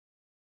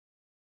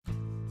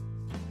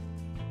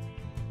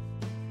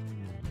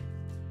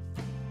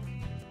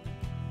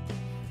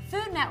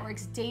Food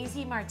Network's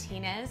Daisy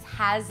Martinez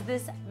has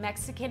this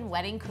Mexican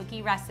wedding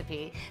cookie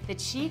recipe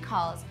that she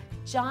calls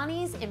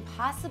Johnny's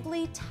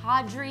Impossibly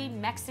Tawdry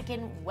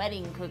Mexican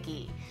Wedding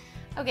Cookie.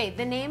 Okay,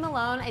 the name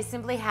alone, I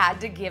simply had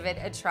to give it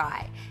a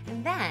try.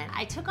 And then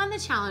I took on the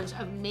challenge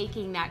of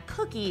making that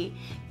cookie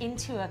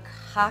into a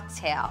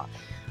cocktail.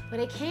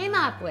 What I came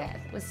up with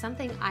was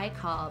something I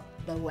call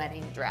the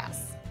wedding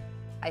dress.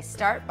 I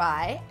start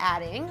by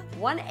adding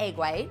 1 egg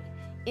white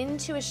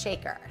into a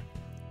shaker.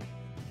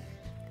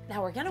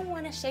 Now we're gonna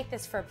wanna shake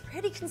this for a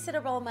pretty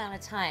considerable amount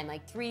of time,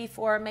 like 3,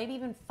 4, maybe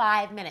even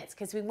 5 minutes,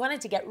 because we want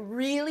it to get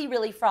really,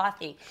 really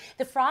frothy.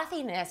 The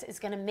frothiness is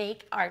gonna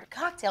make our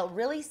cocktail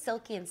really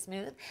silky and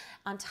smooth.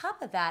 On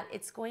top of that,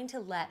 it's going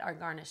to let our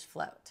garnish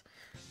float,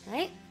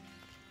 right?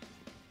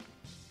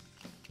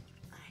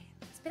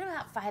 It's been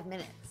about 5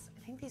 minutes.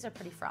 I think these are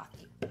pretty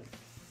frothy.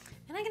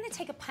 Then I'm gonna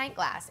take a pint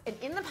glass, and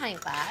in the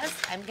pint glass,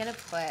 I'm gonna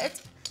put a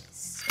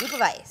scoop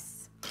of ice.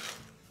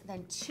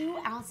 Then 2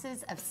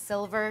 ounces of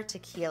silver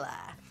tequila.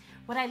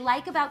 What I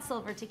like about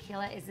silver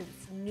tequila is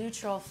its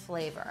neutral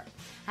flavor.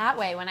 That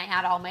way, when I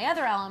add all my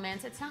other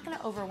elements, it's not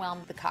gonna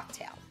overwhelm the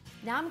cocktail.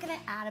 Now I'm gonna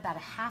add about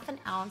 1/2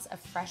 ounce of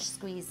fresh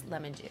squeezed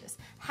lemon juice.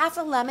 Half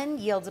a lemon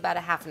yields about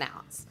 1/2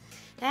 ounce.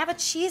 And I have a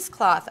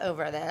cheesecloth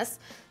over this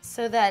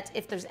so that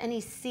if there's any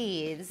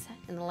seeds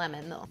in the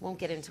lemon, they won't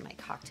get into my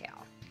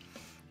cocktail.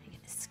 I'm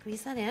gonna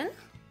squeeze that in.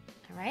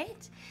 All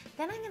right,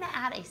 then I'm gonna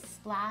add a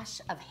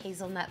splash of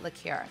hazelnut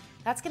liqueur.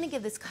 That's gonna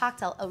give this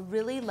cocktail a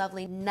really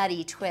lovely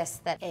nutty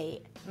twist that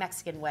a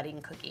Mexican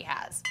wedding cookie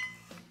has.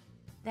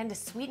 Then to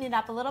sweeten it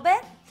up a little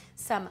bit,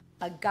 some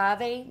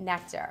agave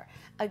nectar.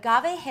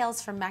 Agave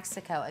hails from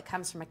Mexico. It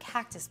comes from a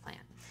cactus plant.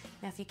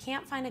 Now if you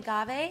can't find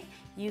agave,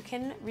 you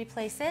can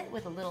replace it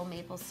with a little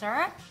maple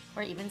syrup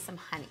or even some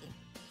honey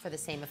for the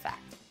same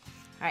effect.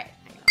 All right,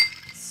 I'm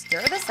gonna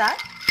stir this up.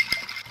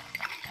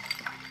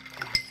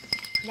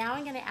 Now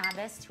I'm gonna add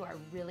this to our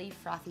really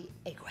frothy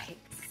egg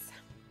whites.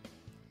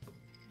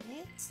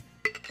 Right.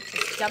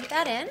 Just dump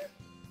that in,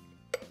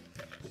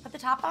 put the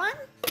top on,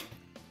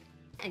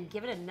 and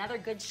give it another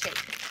good shake.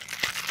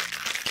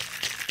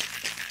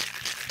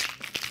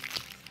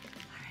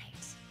 All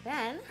right,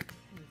 then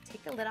I'm gonna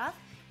take the lid off.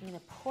 I'm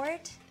gonna pour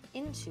it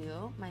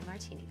into my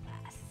martini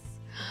glass.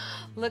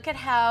 Look at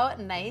how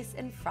nice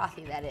and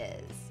frothy that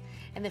is.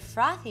 And the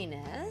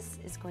frothiness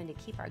is going to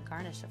keep our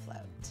garnish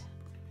afloat.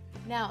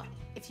 Now,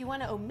 if you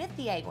want to omit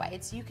the egg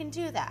whites, you can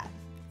do that.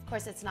 Of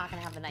course, it's not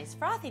going to have a nice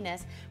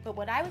frothiness, but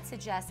what I would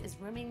suggest is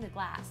rimming the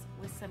glass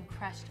with some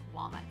crushed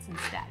walnuts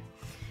instead.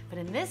 But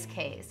in this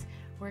case,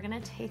 we're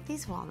going to take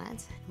these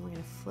walnuts and we're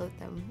going to float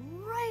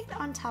them right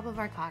on top of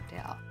our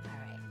cocktail. All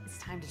right, it's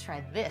time to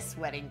try this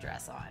wedding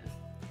dress on.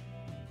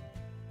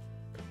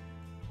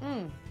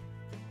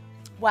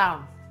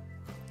 Wow.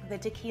 The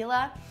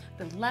tequila,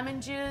 the lemon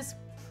juice,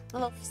 a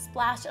little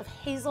splash of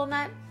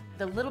hazelnut,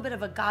 the little bit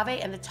of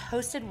agave and the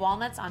toasted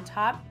walnuts on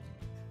top.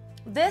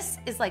 This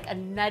is like a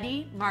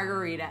nutty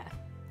margarita.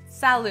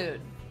 Salud.